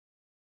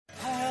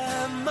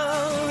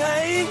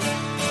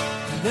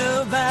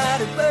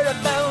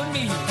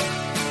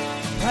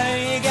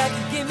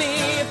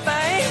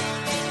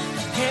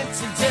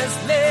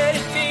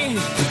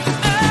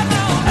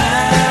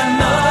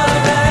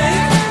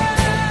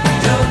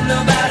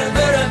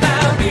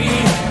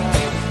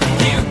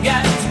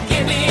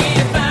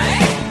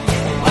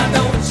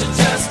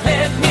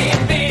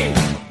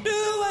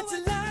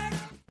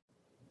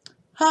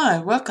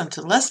Welcome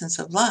to Lessons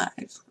of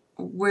Life,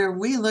 where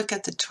we look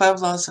at the 12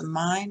 laws of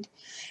mind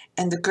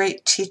and the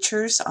great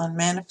teachers on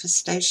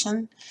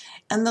manifestation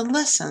and the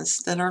lessons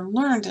that are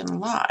learned in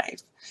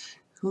life,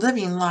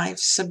 living life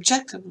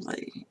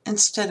subjectively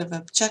instead of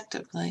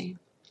objectively.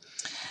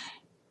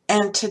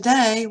 And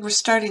today we're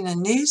starting a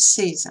new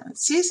season,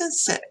 season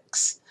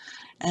 6,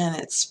 and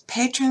it's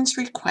Patron's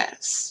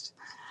Request.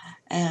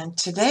 And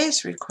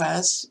today's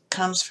request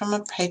comes from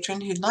a patron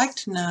who'd like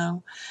to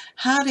know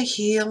how to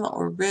heal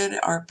or rid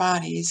our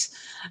bodies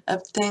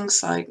of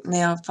things like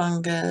nail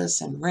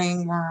fungus and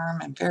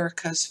ringworm and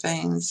varicose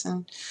veins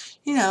and,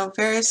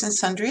 various and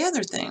sundry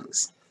other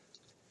things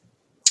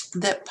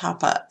that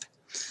pop up.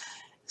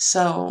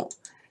 So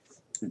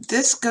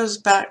this goes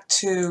back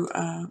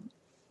to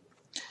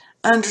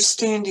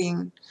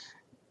understanding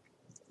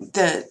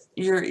that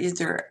you're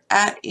either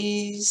at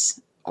ease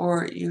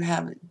or you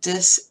have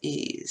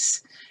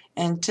dis-ease.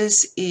 And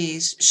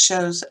dis-ease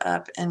shows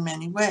up in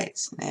many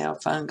ways. Nail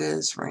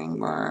fungus,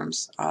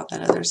 ringworms, all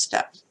that other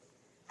stuff.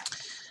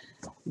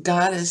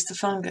 God is the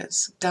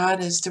fungus.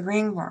 God is the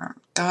ringworm.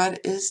 God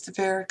is the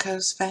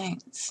varicose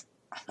veins.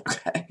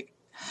 Okay.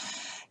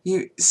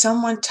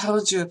 Someone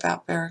told you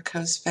about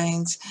varicose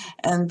veins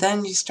and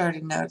then you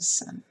started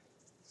noticing.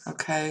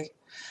 Okay.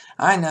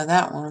 I know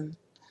that one.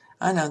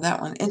 I know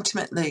that one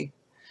intimately.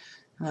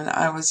 When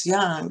I was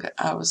young,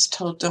 I was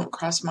told don't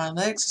cross my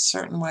legs a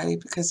certain way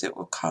because it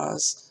will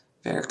cause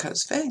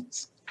varicose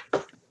veins.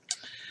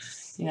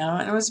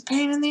 And it was a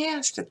pain in the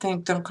ass to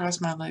think don't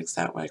cross my legs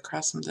that way,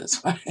 cross them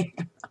this way.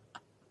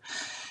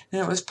 And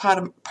it was part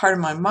of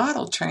my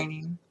model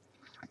training,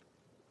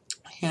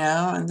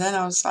 and then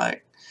I was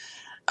like,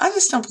 I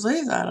just don't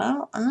believe that. I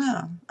don't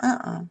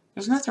know.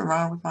 There's nothing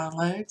wrong with my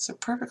legs. They're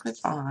perfectly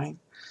fine.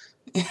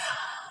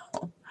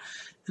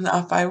 And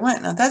off I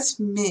went. Now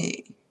that's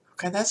me.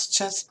 Okay, that's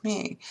just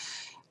me.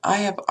 I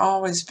have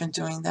always been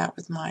doing that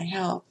with my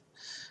health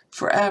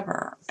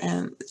forever.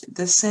 And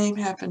the same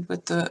happened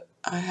with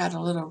I had a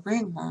little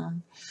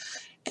ringworm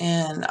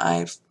and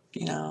I've,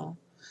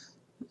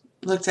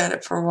 looked at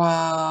it for a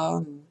while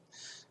and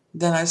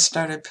then I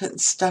started putting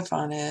stuff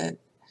on it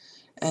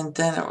and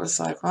then it was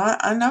like, well,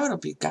 I know it'll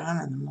be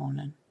gone in the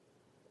morning.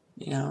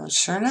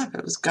 Sure enough,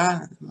 it was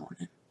gone in the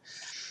morning.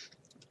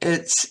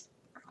 It's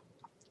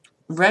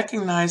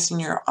recognizing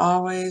you're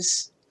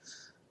always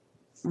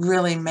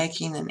really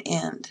making an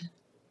end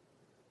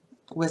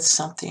with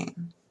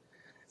something.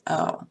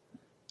 Oh,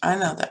 I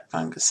know that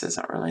fungus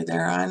isn't really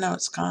there. I know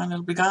it's gone.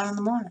 It'll be gone in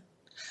the morning.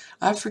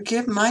 I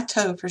forgive my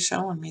toe for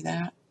showing me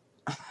that.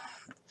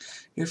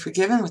 You're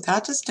forgiven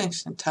without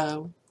distinction,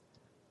 toe.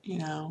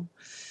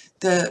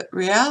 The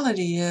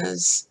reality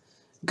is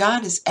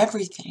God is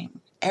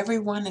everything,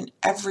 everyone and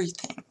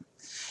everything.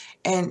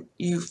 And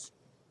you've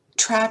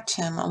trapped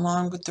him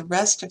along with the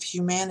rest of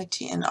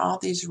humanity in all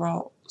these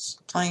roles,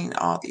 playing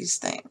all these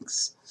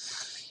things.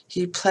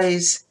 He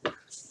plays,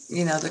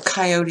 the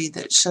coyote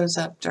that shows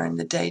up during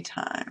the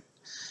daytime.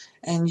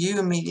 And you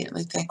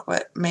immediately think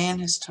what man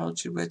has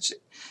told you, which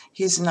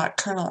he's a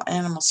nocturnal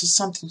animal, so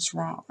something's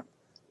wrong.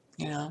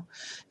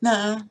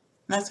 No,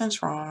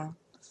 nothing's wrong.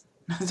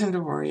 Nothing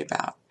to worry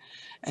about.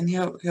 And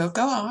he'll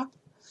go off.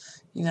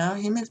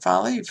 He may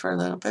follow you for a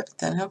little bit, but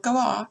then he'll go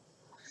off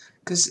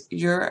because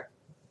you're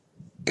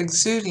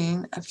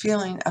exuding a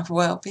feeling of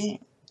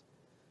well-being.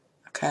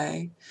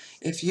 Okay?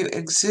 If you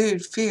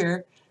exude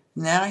fear,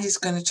 now he's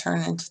going to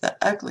turn into the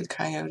ugly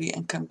coyote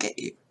and come get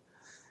you.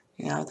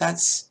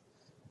 That's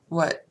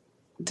what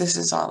this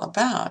is all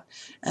about.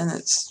 And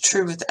it's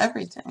true with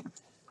everything.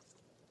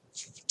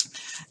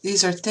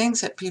 These are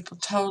things that people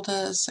told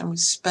us and we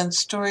spun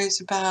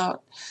stories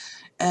about.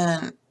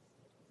 And,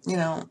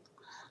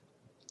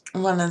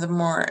 one of the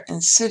more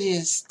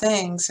insidious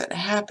things that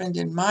happened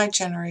in my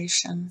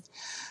generation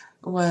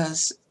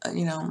was,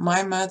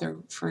 my mother,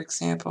 for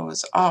example,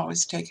 was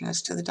always taking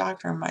us to the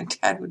doctor and my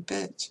dad would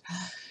bitch,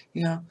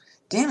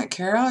 damn it,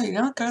 Carol, you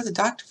don't go to the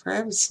doctor for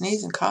every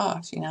sneeze and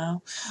cough,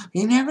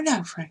 You never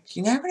know, Frank,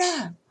 you never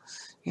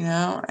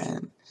know,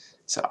 and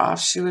so off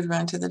she would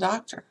run to the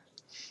doctor,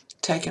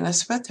 taking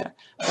us with her.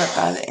 But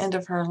by the end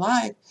of her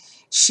life,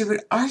 she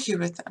would argue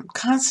with them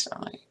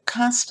constantly.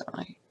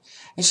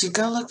 And she'd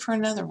go look for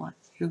another one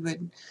who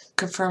would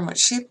confirm what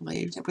she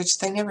believed, which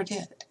they never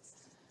did.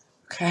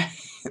 Okay?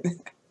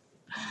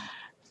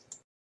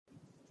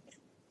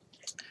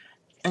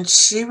 And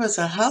she was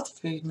a health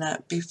food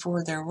nut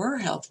before there were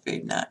health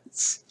food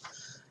nuts.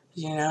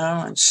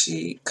 And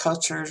she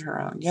cultured her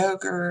own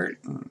yogurt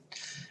and,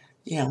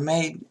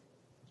 made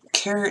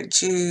carrot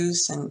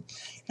juice and,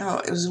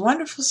 it was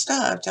wonderful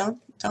stuff.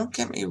 Don't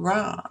get me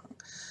wrong.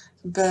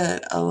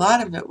 But a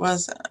lot of it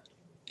wasn't,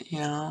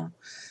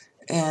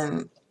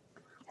 and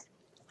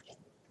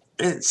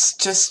it's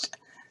just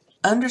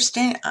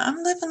understanding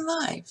I'm living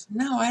life.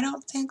 No, I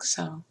don't think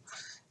so.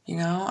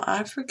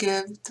 I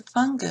forgive the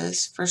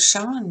fungus for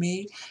showing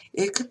me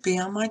it could be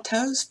on my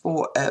toes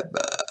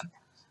forever.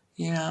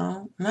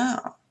 No,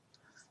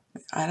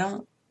 I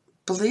don't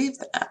believe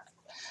that.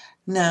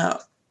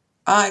 Now,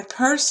 I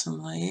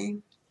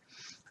personally,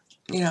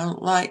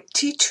 like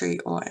tea tree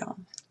oil.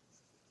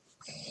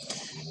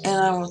 And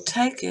I will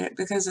take it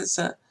because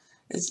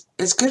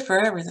it's good for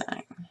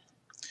everything.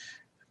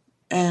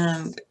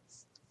 And,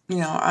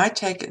 I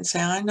take it and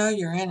say, I know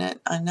you're in it.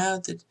 I know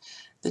that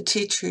the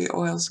tea tree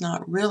oil's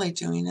not really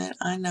doing it.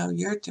 I know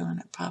you're doing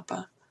it,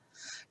 Papa.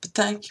 But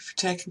thank you for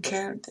taking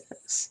care of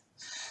this.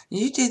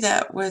 You do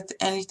that with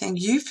anything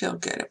you feel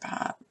good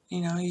about.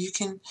 You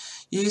can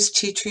use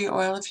tea tree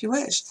oil if you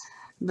wish.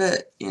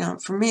 But,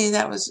 for me,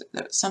 that was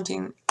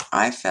something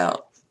I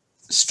felt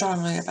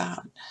strongly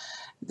about.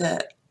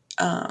 That,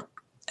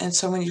 and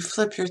so when you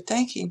flip your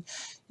thinking,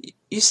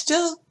 it's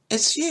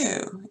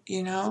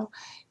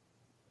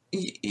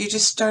you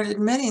just start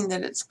admitting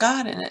that it's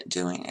God in it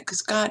doing it,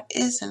 because God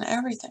is in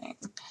everything.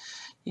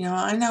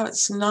 I know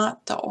it's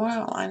not the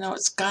oil. I know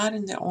it's God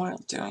in the oil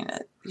doing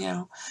it.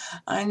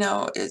 I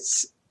know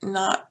it's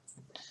not,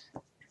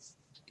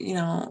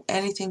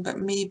 anything but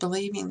me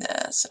believing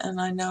this, and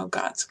I know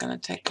God's going to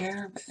take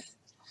care of it.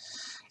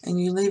 And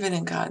you leave it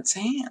in God's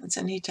hands,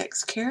 and He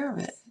takes care of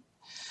it.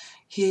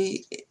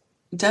 He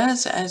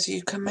does as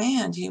you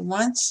command. He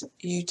wants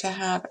you to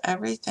have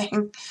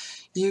everything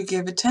you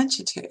give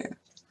attention to.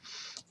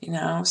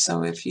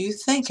 So if you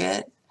think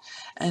it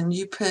and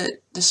you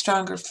put the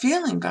stronger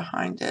feeling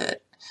behind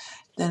it,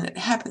 then it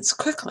happens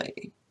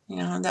quickly.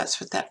 That's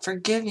what that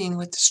forgiving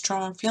with the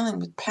strong feeling,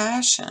 with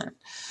passion,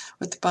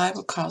 what the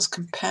Bible calls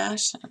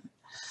compassion.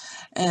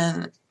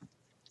 And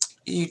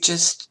you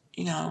just,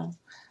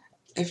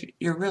 if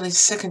you're really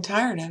sick and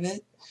tired of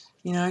it,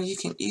 you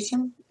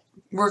can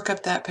work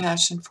up that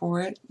passion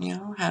for it,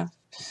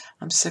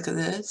 I'm sick of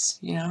this,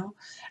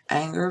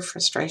 anger,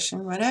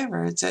 frustration,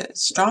 whatever. It's a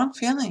strong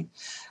feeling.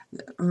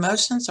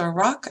 Emotions are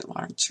rocket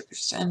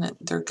launchers, and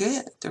they're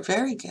good. They're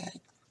very good.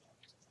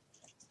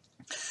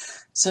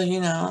 So,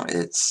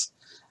 it's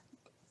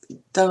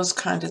those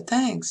kind of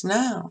things.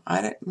 No,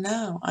 I don't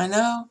know. I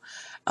know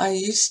I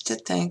used to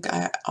think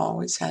I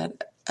always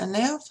had a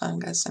nail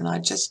fungus, and I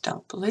just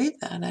don't believe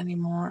that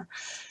anymore.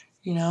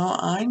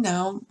 I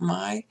know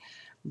my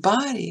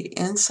body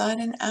inside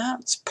and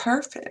out's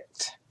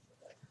perfect.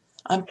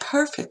 I'm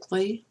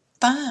perfectly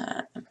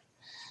fine,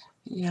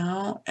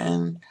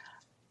 and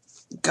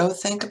go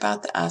think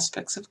about the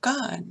aspects of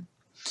God.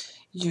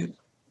 You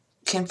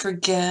can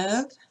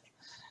forgive,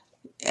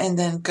 and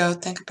then go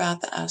think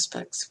about the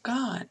aspects of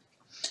God.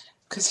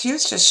 Because He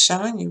was just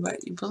showing you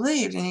what you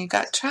believed, and you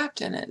got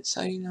trapped in it.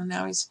 So,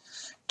 now He's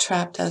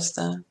trapped as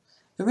the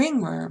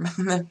ringworm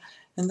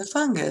and the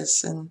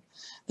fungus and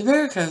the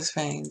varicose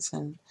veins.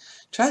 And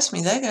trust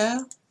me, they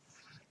go.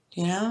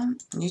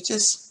 You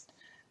just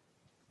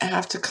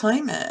have to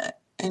claim it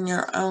in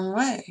your own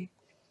way.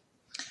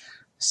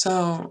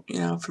 So,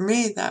 for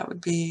me, that would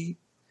be,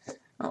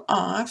 oh,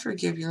 I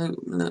forgive you,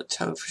 little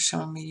toad, for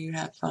showing me you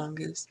have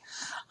fungus.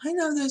 I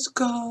know that's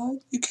God.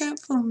 You can't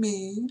fool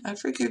me. I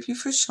forgive you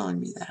for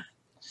showing me that.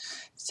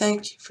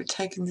 Thank you for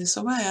taking this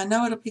away. I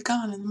know it'll be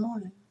gone in the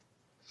morning.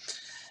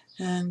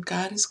 And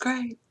God is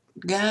great.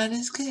 God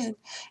is good.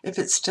 If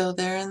it's still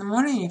there in the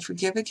morning, you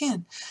forgive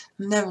again.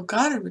 Neville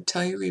Goddard would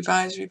tell you,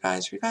 revise,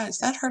 revise, revise.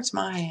 That hurts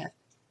my head.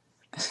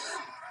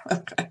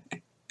 Okay.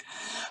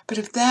 But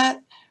if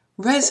that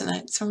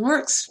resonates and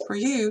works for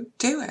you,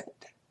 do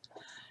it.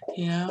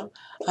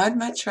 I'd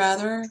much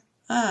rather,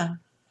 I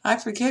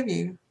forgive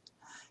you.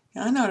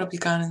 I know it'll be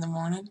gone in the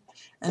morning,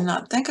 and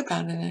not think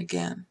about it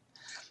again.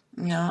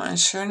 And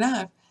sure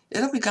enough,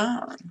 it'll be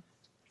gone.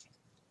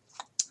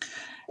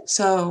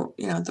 So,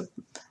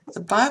 the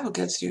Bible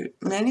gives you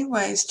many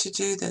ways to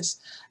do this,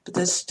 but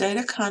the state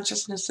of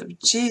consciousness of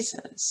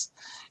Jesus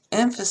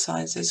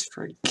emphasizes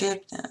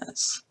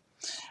forgiveness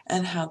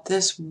and how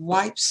this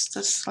wipes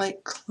the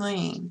slate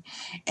clean,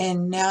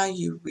 and now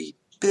you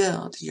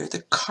rebuild. You're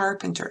the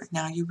carpenter.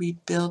 Now you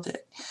rebuild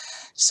it.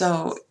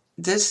 So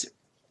this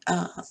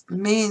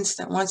means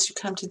that once you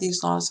come to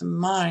these laws of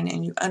mind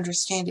and you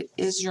understand it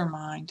is your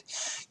mind,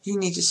 you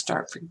need to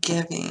start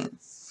forgiving.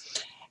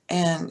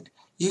 And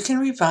you can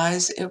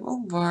revise, it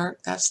will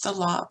work. That's the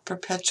law of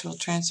perpetual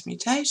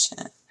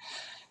transmutation.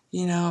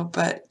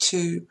 But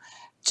to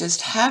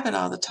just have it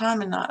all the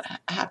time and not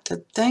have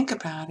to think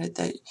about it,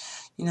 that,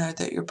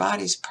 that your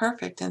body's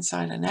perfect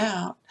inside and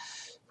out.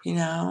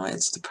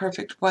 It's the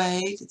perfect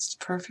weight, it's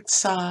the perfect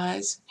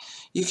size.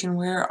 You can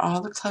wear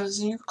all the clothes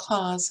in your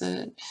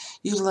closet.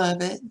 You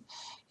love it.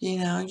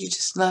 You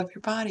just love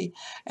your body.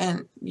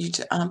 And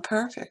I'm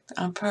perfect.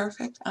 I'm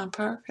perfect. I'm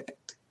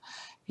perfect.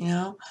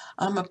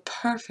 I'm a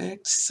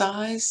perfect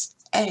size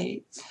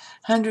 8,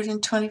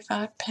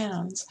 125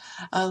 pounds.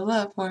 I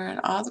love wearing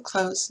all the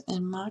clothes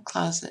in my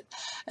closet.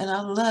 And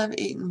I love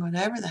eating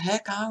whatever the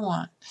heck I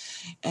want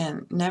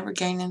and never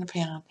gaining a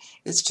pound.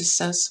 It's just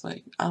so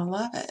sweet. I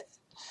love it.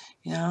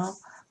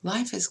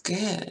 Life is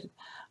good.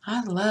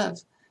 I love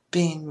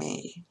being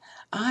me.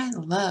 I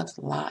love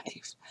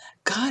life.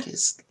 God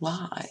is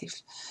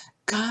life.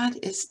 God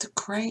is the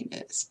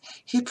greatest.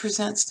 He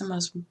presents the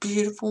most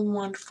beautiful,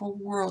 wonderful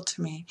world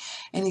to me,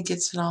 and He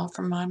gets it all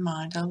from my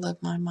mind. I love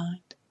my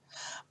mind.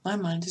 My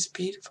mind is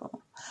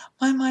beautiful.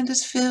 My mind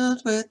is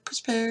filled with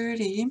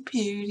prosperity and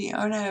beauty.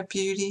 Aren't I a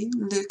beauty?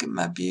 Look at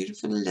my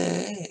beautiful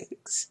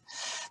legs.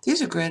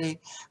 These are great,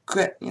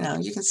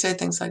 you can say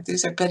things like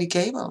these are Betty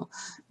Gable,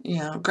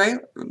 great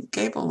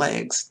Gable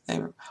legs. They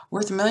were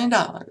worth $1 million.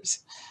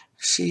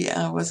 She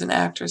was an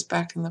actress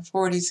back in the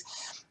 40s,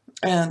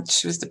 and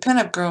she was the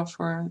pinup girl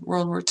for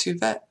World War II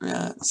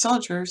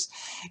soldiers,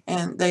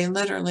 and they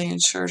literally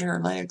insured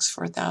her legs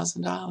for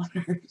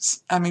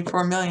 $1,000. I mean,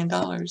 for $1 million.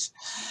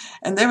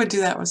 And they would do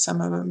that with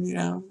some of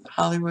them,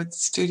 Hollywood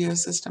studio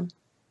system.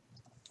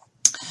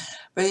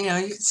 But, you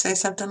could say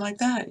something like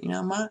that.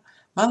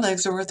 My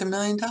legs are worth $1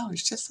 million,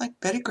 just like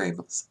Betty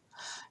Grable's.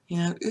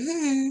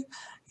 Ooh,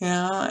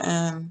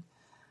 and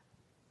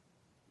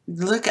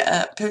look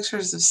at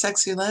pictures of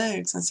sexy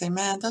legs and say,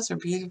 man, those are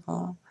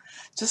beautiful,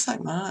 just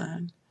like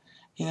mine.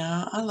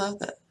 I love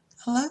that.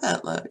 I love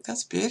that look.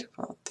 That's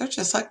beautiful. They're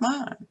just like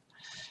mine.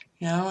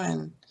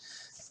 And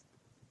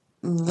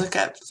look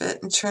at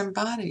fit and trim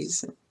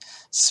bodies and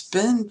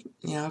spend,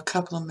 a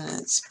couple of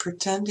minutes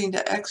pretending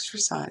to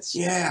exercise.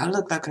 Yeah, I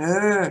look like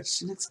her.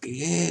 She looks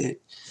good.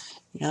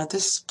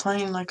 This is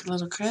playing like a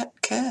little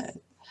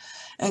kid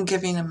and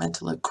giving a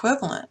mental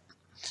equivalent.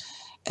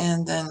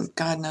 And then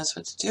God knows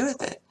what to do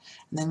with it.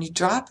 And then you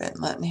drop it and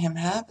letting him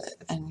have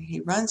it, and he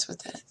runs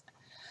with it.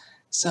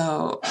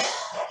 So,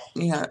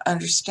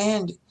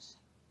 understand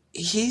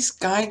he's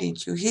guiding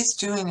you. He's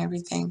doing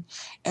everything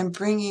and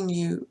bringing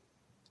you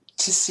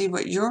to see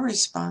what your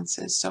response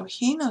is, so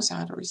he knows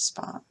how to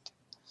respond.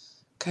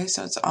 Okay,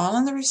 so it's all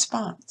in the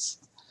response.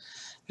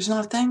 There's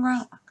nothing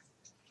wrong.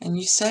 And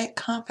you say it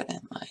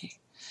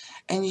confidently.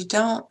 And you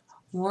don't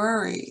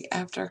worry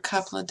after a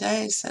couple of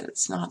days that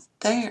it's not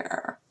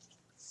there.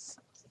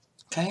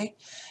 Okay?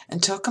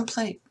 Until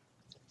complete.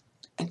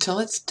 Until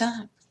it's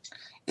done.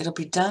 It'll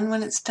be done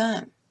when it's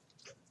done.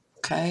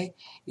 Okay?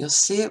 You'll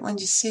see it when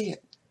you see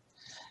it.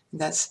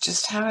 That's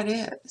just how it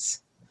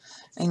is.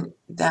 And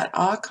that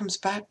all comes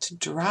back to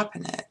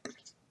dropping it.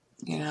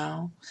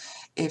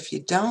 If you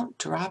don't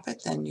drop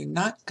it, then you're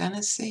not going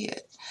to see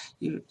it.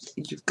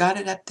 You've got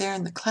it up there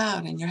in the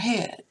cloud in your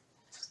head.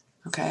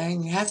 Okay?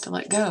 And you have to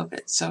let go of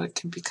it so it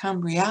can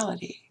become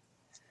reality.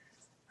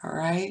 All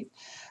right?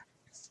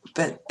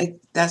 But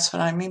that's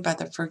what I mean by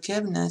the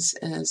forgiveness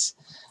is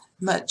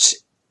much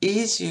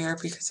easier,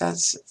 because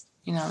that's,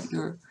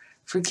 you're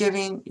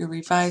forgiving, you're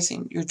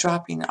revising, you're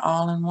dropping it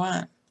all in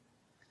one.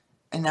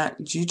 And now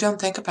you don't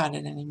think about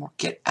it anymore.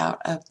 Get out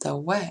of the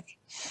way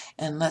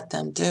and let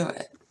them do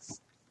it.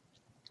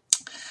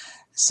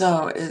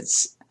 So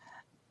it's,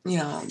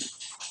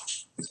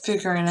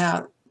 figuring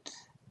out,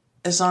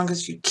 as long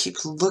as you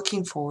keep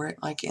looking for it,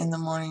 like in the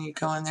morning you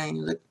go in there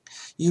and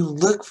you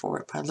look for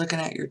it by looking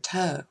at your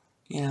toe,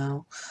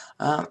 no,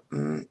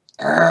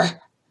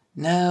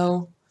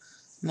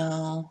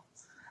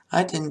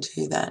 I didn't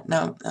do that.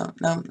 No,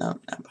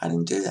 I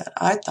didn't do that.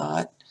 I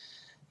thought,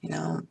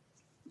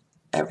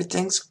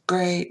 everything's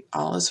great,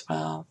 all is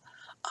well,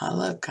 I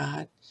love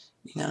God,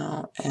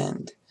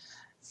 and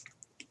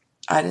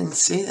I didn't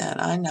see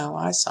that. I know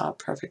I saw a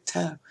perfect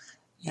toe,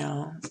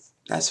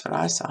 that's what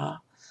I saw,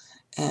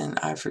 and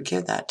I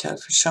forgive that toe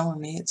for showing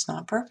me it's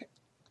not perfect.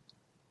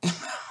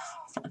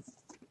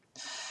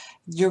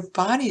 Your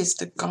body is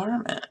the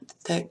garment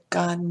that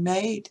God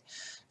made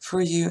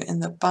for you. In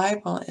the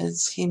Bible,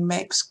 is he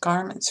makes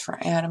garments for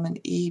Adam and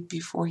Eve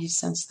before he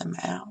sends them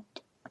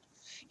out.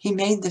 He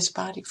made this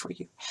body for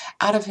you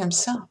out of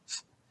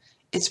himself.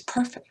 It's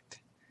perfect.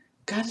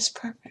 God is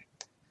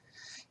perfect.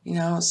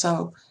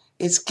 So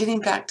it's getting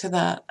back to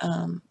that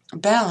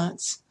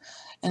balance,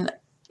 and,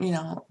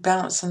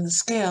 balancing the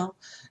scale,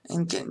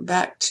 and getting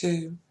back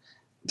to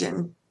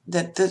getting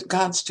that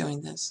God's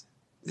doing this.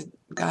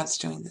 God's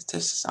doing this.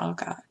 This is all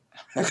God.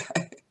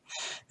 Okay?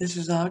 This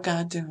is all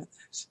God doing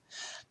this.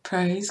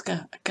 Praise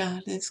God.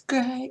 God is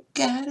great.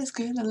 God is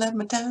good. I love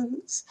my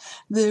toes.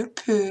 They're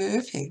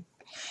perfect.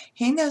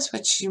 He knows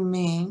what you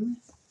mean.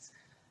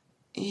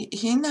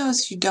 He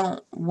knows you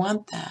don't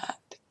want that,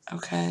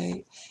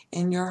 okay,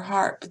 in your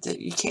heart, but that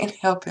you can't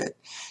help it.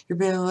 You're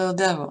being a little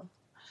devil,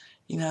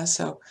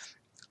 so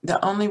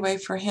the only way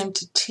for him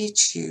to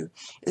teach you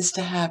is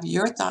to have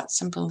your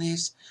thoughts and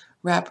beliefs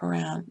wrap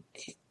around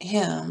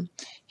him.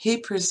 He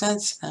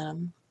presents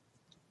them.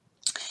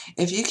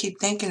 If you keep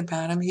thinking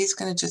about him, he's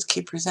going to just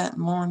keep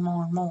presenting more and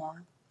more and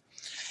more,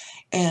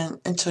 and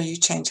until you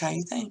change how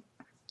you think.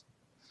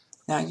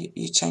 Now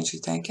you change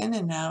your thinking,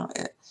 and now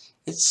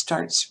it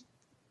starts,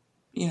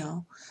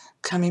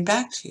 coming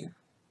back to you.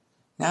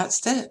 Now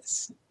it's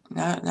this.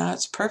 Now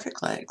it's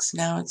perfect legs.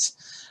 Now it's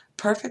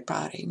perfect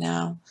body.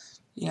 Now,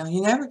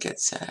 you never get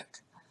sick.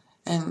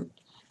 And,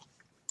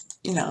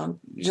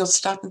 you'll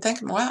stop and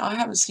think, wow, I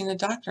haven't seen a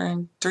doctor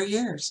in 3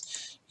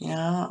 years.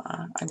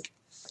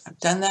 I've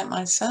done that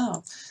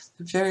myself.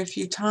 Very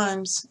few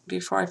times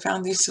before I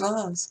found these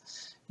gloves,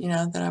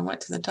 that I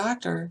went to the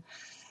doctor.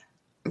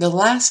 The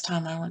last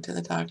time I went to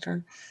the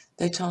doctor,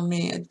 they told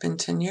me it'd been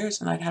 10 years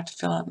and I'd have to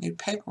fill out new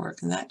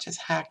paperwork, and that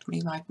just hacked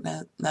me like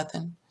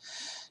nothing.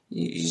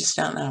 You just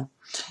don't know.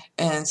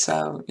 And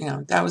so,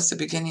 that was the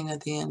beginning of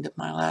the end of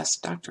my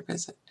last doctor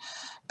visit.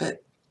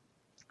 But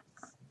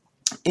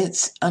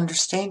it's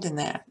understanding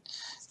that,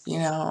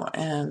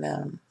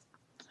 and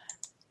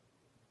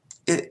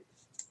it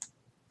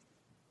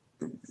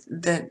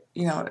that,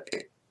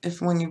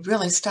 if when you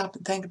really stop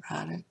and think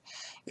about it,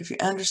 if you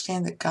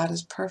understand that God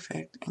is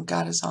perfect and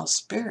God is all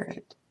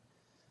spirit,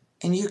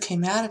 and you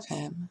came out of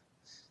him,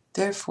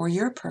 therefore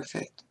you're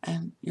perfect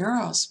and you're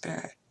all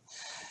spirit.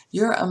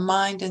 You're a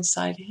mind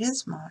inside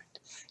his mind.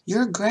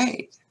 You're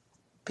great,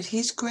 but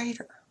he's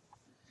greater.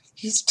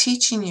 He's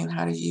teaching you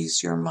how to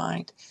use your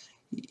mind.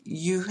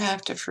 You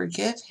have to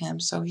forgive him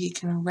so he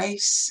can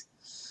erase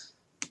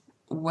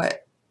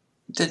what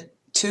the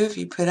two of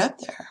you put up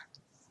there,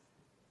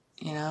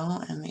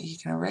 and he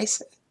can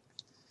erase it.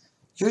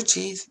 You're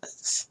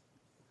Jesus.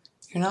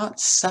 You're not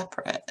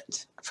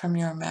separate from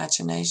your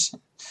imagination.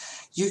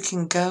 You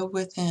can go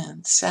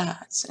within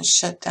SATS and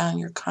shut down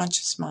your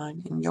conscious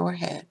mind in your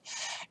head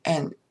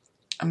and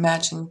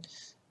imagine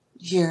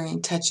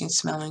hearing, touching,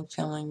 smelling,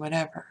 feeling,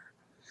 whatever,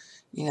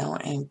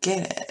 and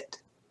get it.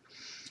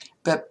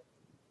 But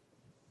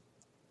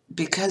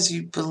because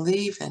you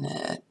believe in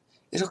it,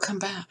 it'll come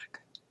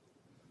back.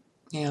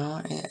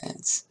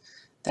 It's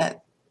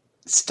that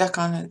stuck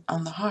on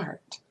the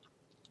heart.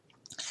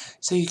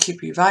 So you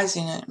keep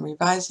revising it and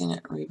revising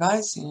it and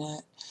revising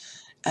it,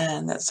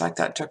 and that's like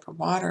that drip of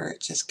water.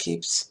 It just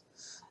keeps,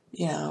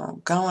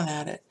 going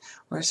at it.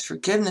 Whereas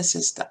forgiveness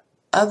is the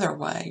other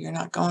way. You're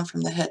not going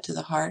from the head to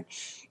the heart.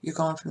 You're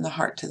going from the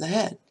heart to the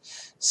head.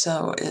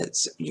 So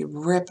you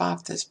rip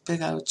off this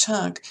big old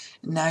chunk,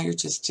 and now you're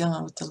just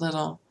dealing with the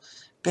little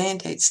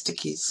Band-Aid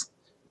stickies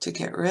to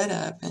get rid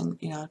of. And,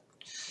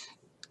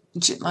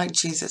 like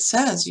Jesus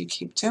says, you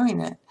keep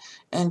doing it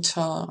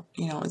until,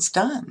 it's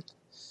done.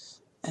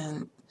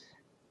 And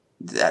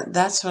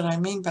that's what I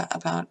mean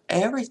about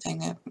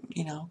everything.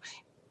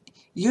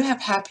 You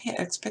have happy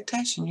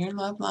expectation. Your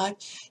love life,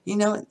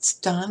 it's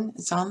done.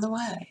 It's on the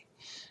way.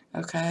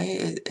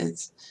 Okay,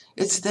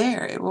 it's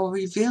there. It will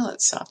reveal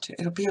itself to you.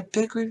 It'll be a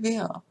big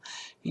reveal.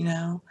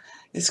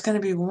 It's going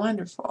to be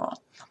wonderful,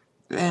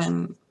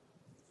 and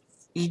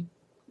you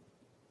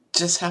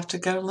just have to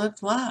go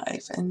live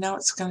life and know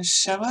it's going to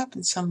show up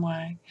in some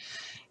way,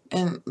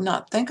 and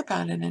not think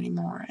about it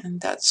anymore.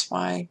 And that's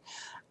why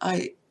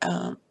I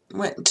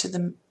went into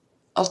the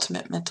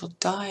ultimate mental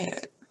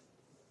diet.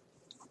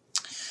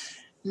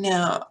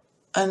 Now,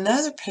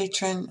 another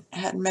patron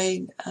had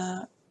made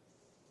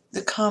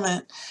the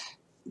comment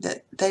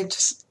that they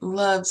just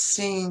love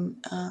seeing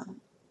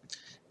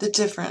the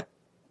different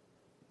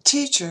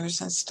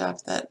teachers and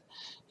stuff that,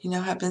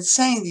 have been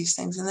saying these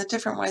things and the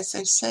different ways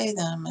they say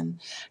them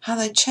and how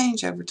they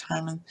change over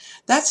time. And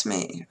that's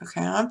me,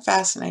 okay? I'm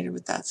fascinated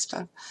with that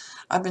stuff.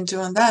 I've been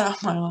doing that all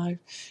my life.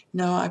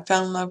 I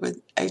fell in love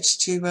with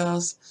H.G.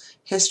 Wells'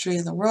 History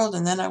of the World,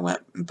 and then I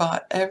went and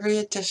bought every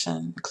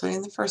edition,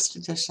 including the first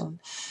edition,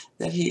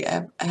 that he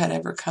had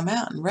ever come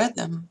out, and read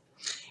them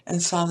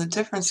and saw the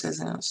differences.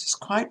 And it was just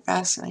quite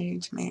fascinating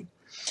to me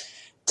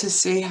to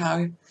see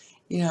how,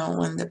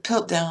 when the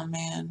Piltdown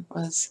Man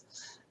was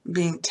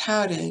being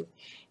touted,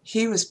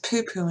 he was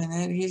poo-pooing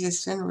it. He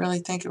just didn't really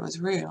think it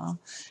was real.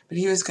 But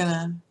he was going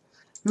to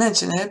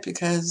mention it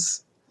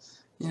because,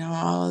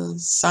 all the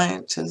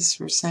scientists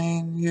were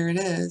saying, here it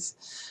is.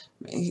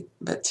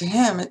 But to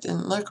him, it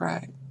didn't look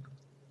right.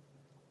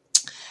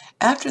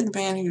 After the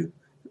man who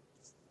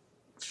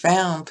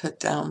found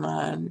Piltdown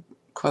Man,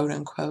 quote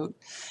unquote,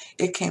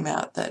 it came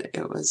out that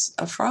it was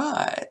a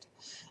fraud,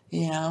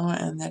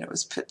 and that it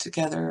was put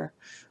together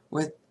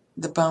with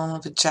the bone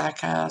of a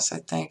jackass, I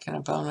think, and a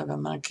bone of a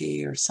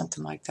monkey or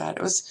something like that.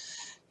 It was,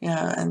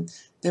 and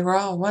they were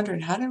all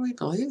wondering, how did we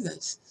believe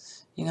this?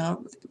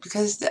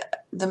 Because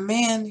the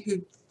man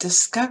who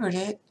discovered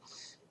it,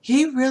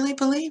 he really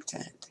believed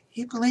it.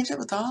 He believed it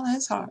with all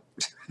his heart.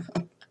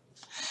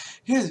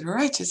 He was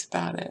righteous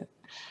about it,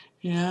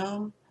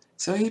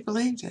 so he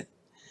believed it.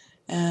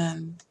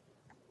 And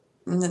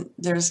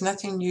there's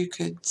nothing you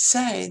could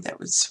say that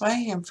would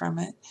sway him from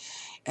it.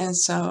 And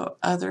so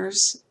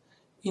others,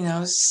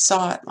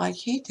 saw it like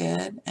he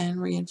did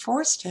and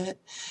reinforced it.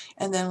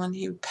 And then when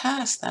he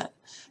passed,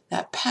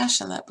 that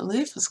passion, that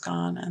belief was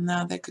gone, and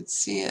now they could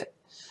see it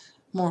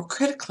more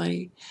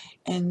critically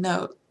and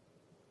note,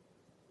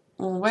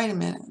 well, wait a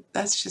minute,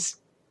 that's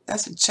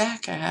a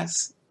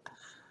jackass,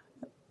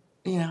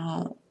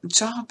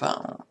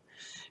 jawbone.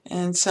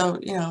 And so,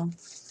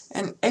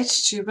 and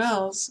H.G.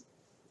 Wells,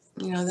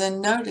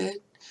 then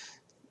noted,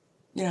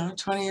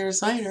 20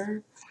 years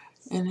later,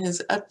 in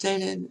his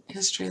updated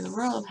History of the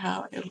World,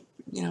 how it,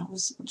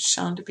 was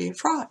shown to be a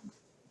fraud.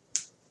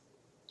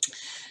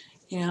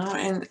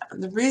 And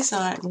the reason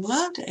I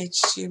loved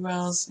H.G.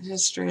 Wells'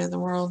 History of the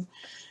World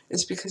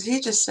is because he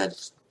just said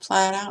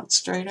flat out,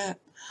 straight up,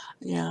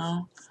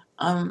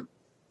 I'm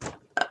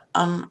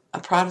a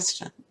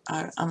Protestant.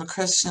 I'm a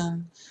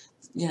Christian.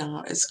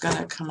 It's going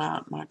to come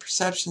out in my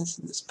perceptions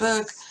in this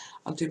book.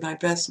 I'll do my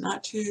best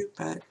not to,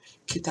 but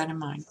keep that in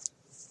mind.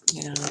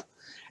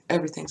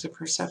 Everything's a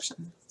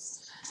perception.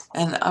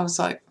 And I was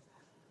like,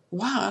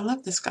 wow, I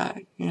love this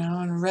guy,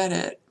 and read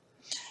it,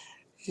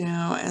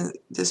 and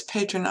this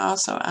patron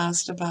also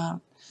asked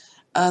about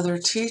other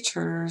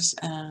teachers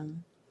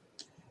and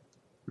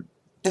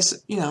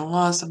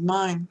laws of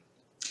mind.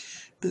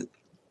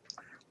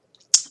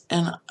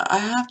 And I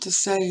have to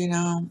say,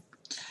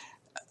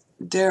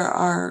 there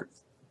are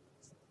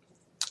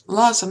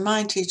laws of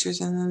mind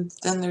teachers, and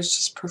then there's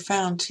just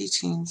profound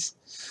teachings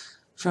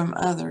from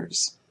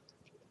others.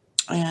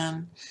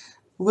 And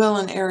Will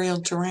and Ariel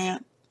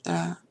Durant,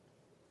 their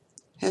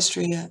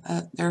history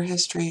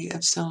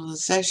of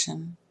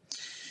civilization,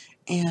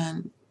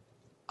 and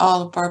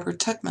all of Barbara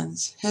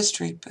Tuchman's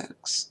history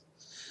books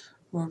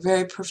were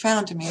very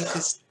profound to me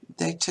because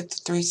they took the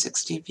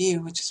 360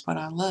 view, which is what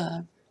I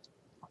love,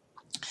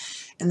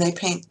 and they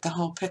paint the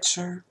whole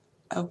picture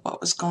of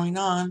what was going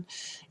on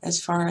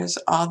as far as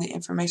all the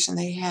information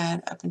they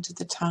had up until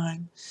the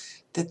time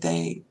that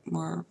they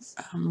were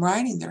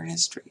writing their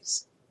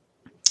histories.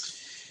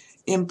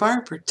 And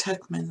Barbara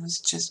Tuchman was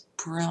just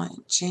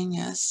brilliant,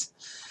 genius.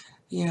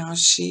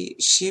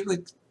 She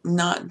would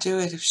not do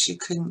it if she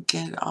couldn't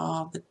get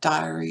all the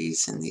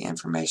diaries and the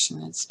information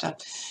and stuff.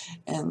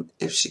 And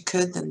if she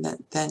could,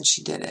 then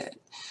she did it.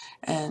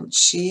 And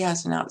she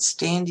has an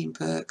outstanding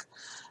book,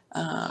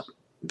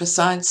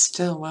 besides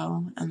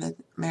Stilwell and the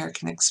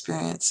American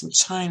Experience in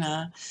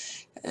China,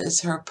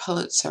 is her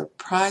Pulitzer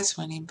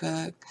Prize-winning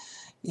book,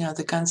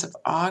 The Guns of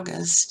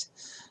August,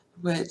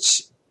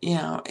 which,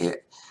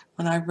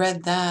 when I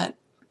read that,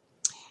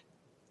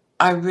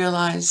 I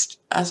realized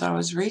as I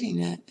was reading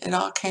it, it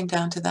all came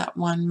down to that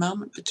one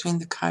moment between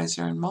the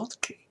Kaiser and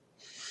Moltke.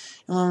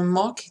 And when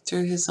Moltke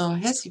threw his little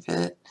hissy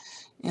fit,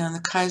 and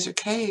the Kaiser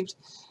caved,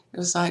 it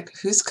was like,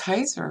 who's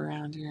Kaiser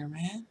around here,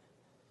 man?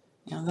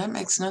 That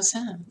makes no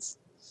sense.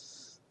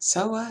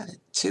 So what?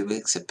 2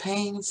 weeks of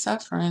pain and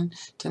suffering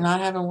to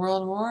not have a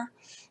world war?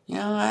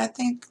 I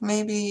think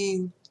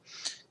maybe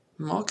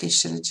Moltke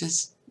should have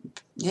just,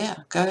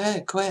 go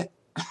ahead, quit.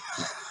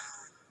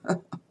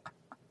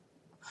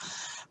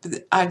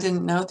 But I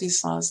didn't know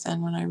these laws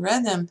then when I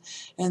read them,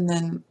 and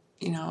then,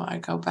 I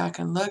go back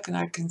and look, and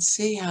I can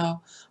see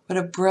what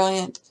a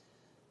brilliant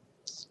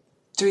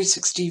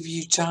 360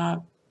 view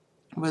job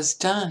was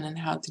done, and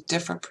how the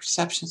different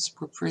perceptions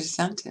were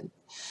presented,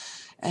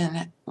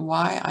 and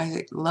why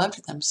I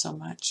loved them so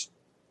much.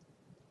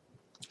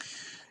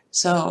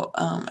 So,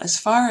 as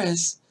far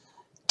as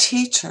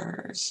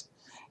teachers,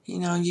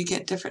 you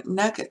get different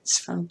nuggets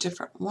from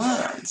different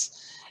ones,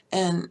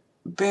 and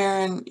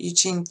Baron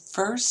Eugene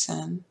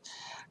Fersen,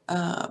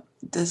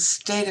 the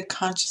state of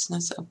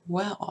consciousness of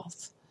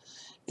wealth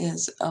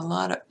is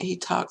he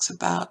talks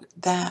about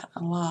that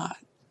a lot.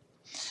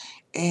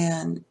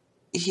 And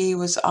he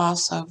was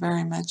also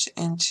very much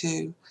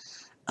into,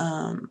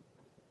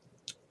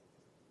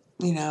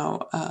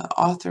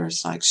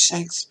 authors like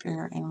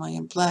Shakespeare and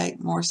William Blake,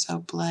 more so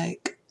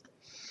Blake.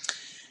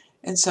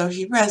 And so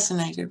he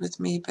resonated with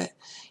me, but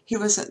he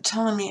wasn't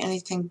telling me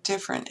anything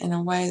different in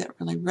a way that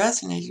really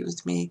resonated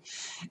with me,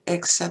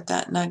 except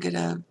that nugget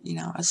of,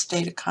 a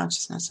state of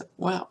consciousness of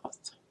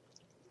wealth.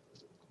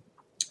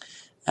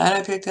 That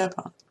I picked up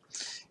on,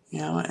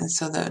 and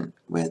so then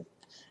with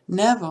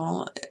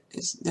Neville,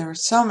 there are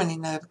so many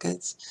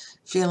nuggets.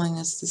 Feeling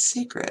is the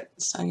secret.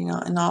 So,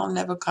 and all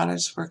Neville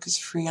Gotter's work is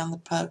free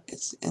on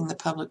it's in the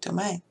public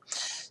domain.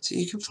 So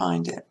you can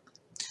find it.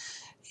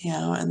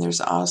 And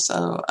there's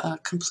also a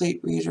complete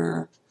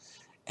reader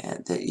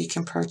that you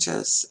can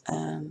purchase,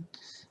 and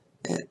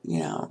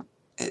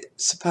it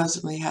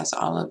supposedly has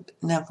all of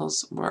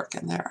Neville's work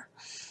in there.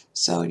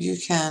 So you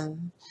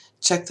can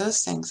check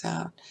those things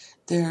out.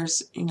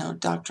 There's,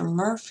 Dr.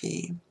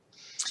 Murphy,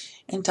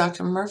 and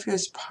Dr. Murphy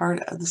is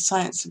part of the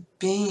Science of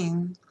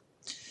Being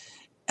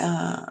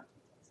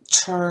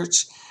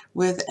church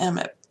with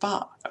Emmett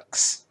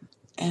Fox.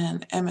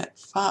 And Emmett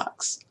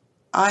Fox,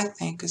 I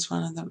think, is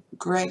one of the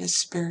greatest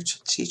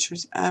spiritual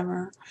teachers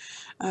ever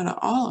out of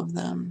all of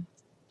them.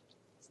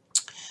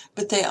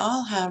 But they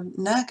all have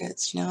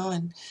nuggets,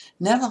 and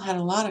Neville had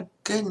a lot of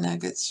good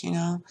nuggets,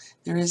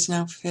 there is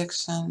no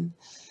fiction,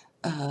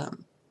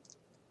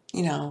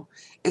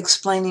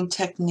 explaining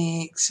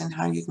techniques and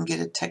how you can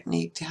get a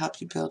technique to help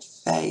you build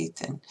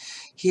faith. And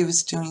he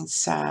was doing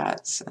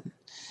SATs, and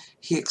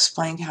he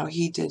explained how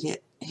he did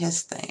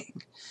his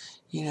thing,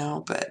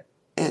 but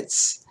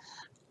it's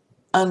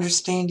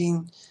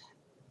understanding,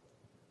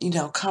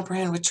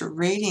 comprehend what you're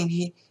reading.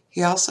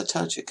 He also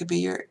told you it could be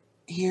your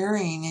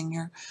hearing and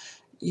your,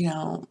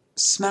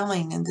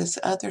 smelling and this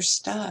other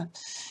stuff.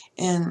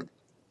 And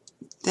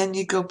then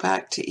you go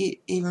back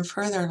to even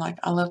further, like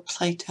I love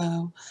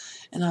Plato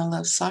and I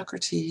love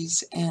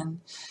Socrates,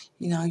 and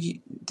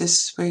this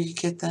is where you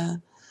get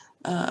the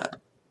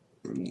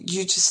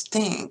you just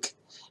think,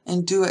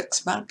 and Deus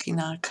Ex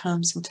Machina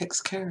comes and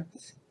takes care of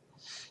it,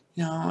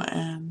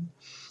 and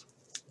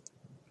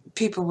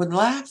people would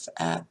laugh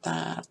at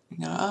that,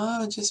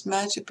 oh, just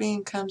magic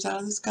being comes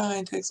out of the sky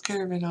and takes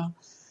care of it all.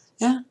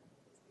 Yeah,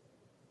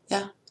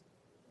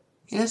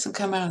 he doesn't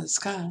come out of the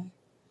sky.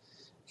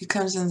 He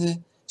comes in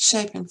the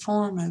shape and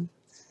form of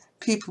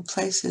people,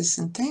 places,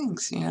 and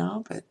things,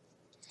 but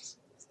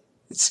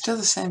it's still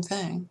the same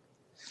thing.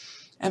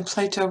 And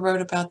Plato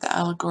wrote about the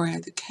allegory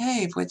of the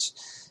cave, which,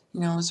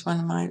 was one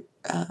of my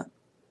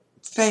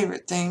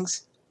favorite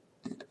things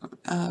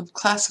of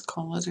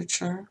classical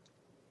literature.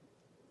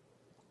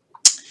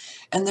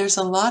 And there's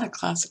a lot of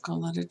classical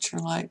literature,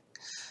 like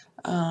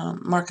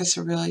Marcus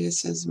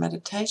Aurelius's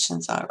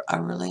Meditations. I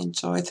really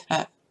enjoyed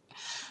that.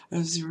 It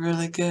was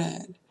really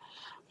good.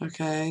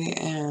 Okay,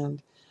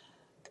 and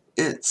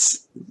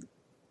it's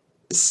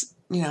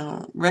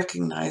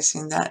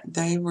recognizing that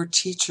they were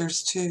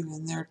teachers too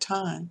in their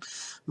time.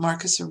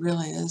 Marcus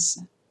Aurelius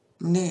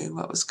knew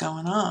what was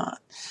going on,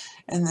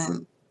 and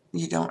then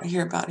you don't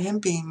hear about him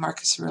being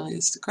Marcus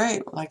Aurelius the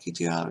Great like you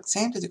do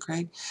Alexander the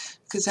Great,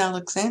 because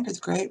Alexander the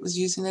Great was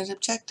using it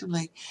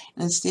objectively,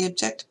 and it's the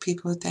objective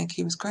people who think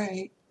he was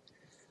great.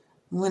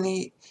 When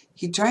he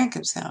drank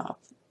himself,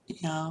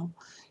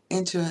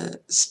 into a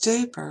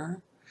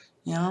stupor,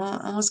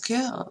 and was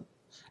killed.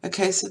 A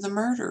case of the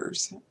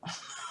murders.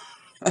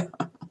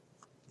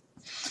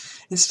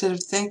 Instead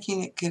of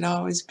thinking it could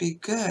always be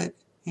good,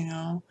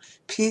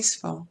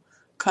 peaceful,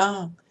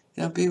 calm,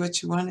 it'll be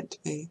what you want it to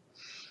be.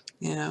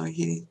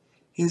 He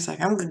was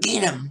like, I'm gonna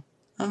get him.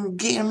 I'm gonna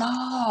get them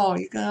all.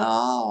 You're gonna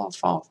all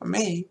fall for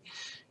me,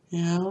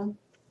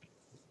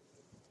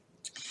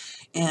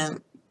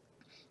 And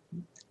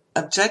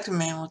objective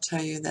man will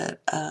tell you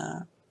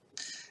that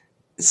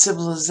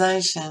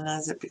civilization,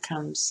 as it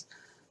becomes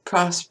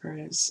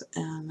prosperous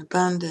and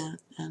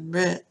abundant and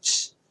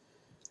rich,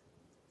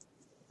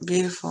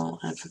 beautiful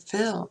and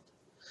fulfilled,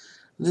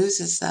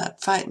 loses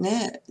that fighting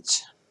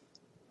edge,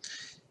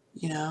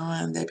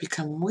 and they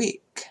become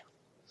weak.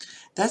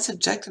 That's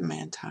objective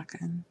man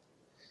talking.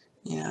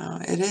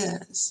 It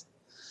is.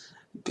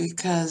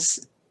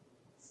 Because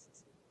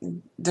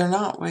they're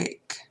not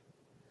weak.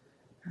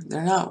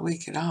 They're not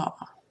weak at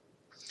all.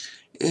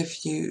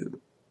 If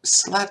you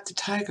slap the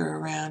tiger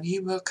around, he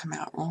will come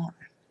out roaring.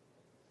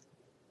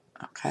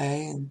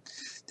 Okay, and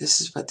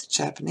this is what the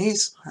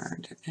Japanese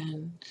learned,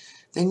 and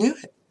they knew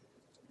it.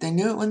 They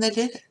knew it when they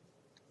did it.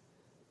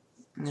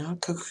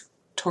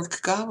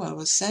 Tokugawa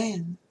was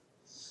saying,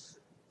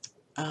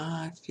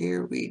 I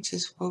fear we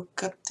just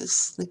woke up the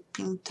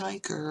sleeping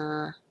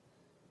tiger.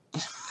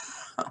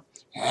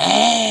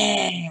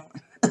 And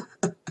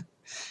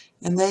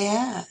they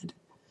had.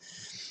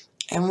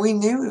 And we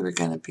knew we were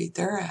going to beat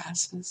their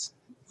asses.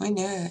 We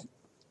knew it.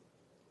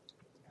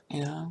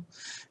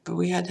 But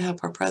we had to help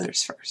our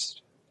brothers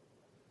first.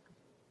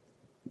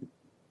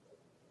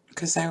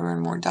 Because they were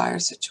in more dire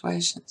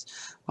situations.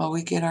 While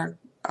we get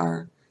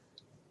our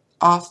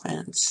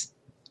offense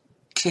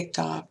kicked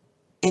off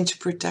into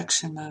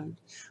production mode,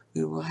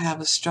 we will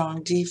have a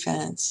strong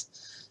defense,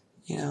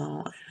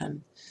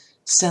 and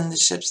send the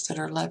ships that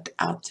are left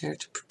out there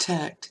to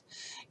protect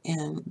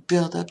and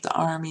build up the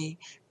army,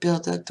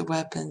 build up the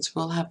weapons.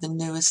 We'll have the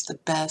newest, the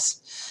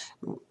best,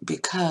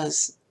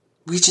 because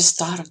we just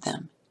thought of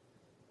them.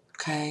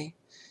 Okay?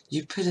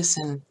 You put us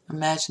in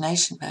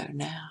imagination mode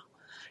now.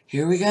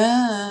 Here we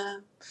go.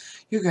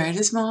 Your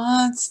greatest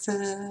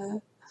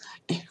monster.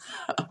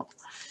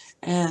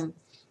 And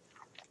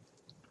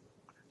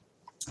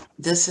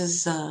this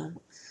is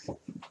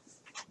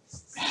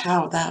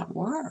how that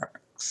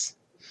works.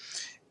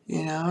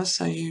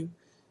 So you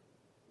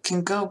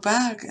can go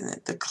back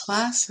and the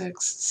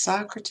classics,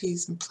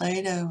 Socrates and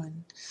Plato,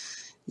 and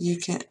you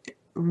can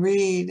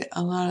read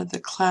a lot of the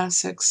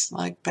classics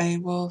like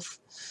Beowulf,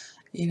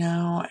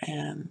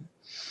 and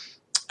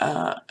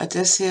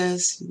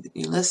Odysseus,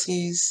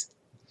 Ulysses,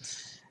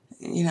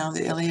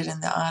 the Iliad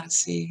and the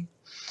Odyssey,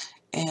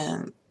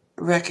 and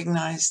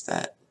recognize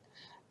that,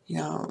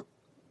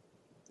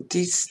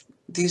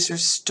 these are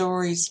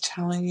stories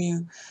telling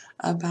you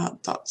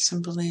about thoughts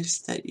and beliefs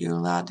that you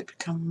allowed to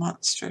become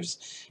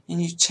monsters,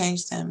 and you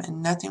changed them,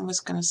 and nothing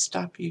was going to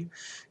stop you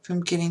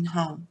from getting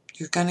home.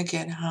 You're going to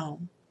get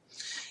home.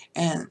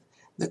 And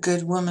the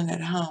good woman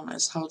at home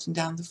is holding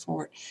down the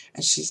fort,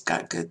 and she's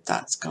got good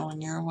thoughts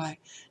going your way.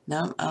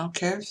 No, I don't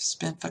care if it's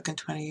been fucking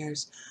 20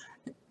 years.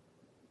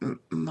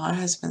 My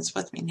husband's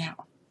with me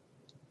now.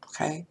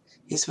 Okay?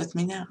 He's with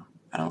me now.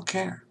 I don't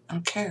care. I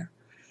don't care.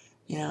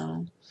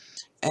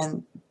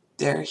 And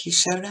there he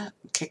showed up,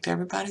 kicked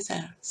everybody's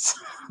ass,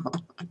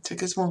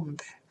 took his woman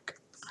back.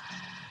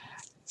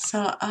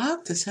 So I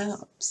hope this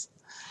helps.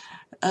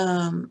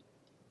 We'll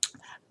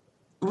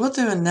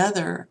do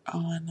another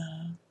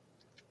on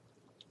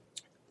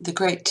the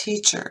great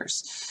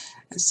teachers,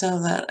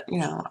 so that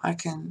I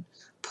can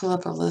pull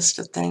up a list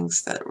of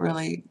things that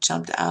really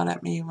jumped out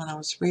at me when I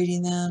was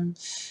reading them,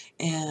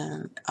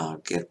 and I'll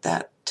get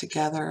that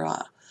together.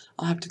 I'll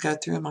have to go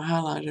through them. I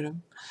highlighted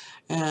them,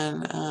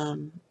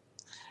 and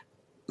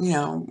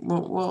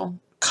we'll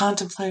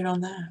contemplate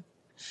on that.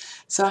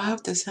 So I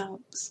hope this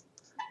helps.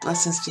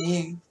 Blessings to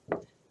you,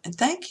 and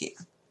thank you.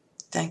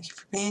 Thank you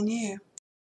for being you.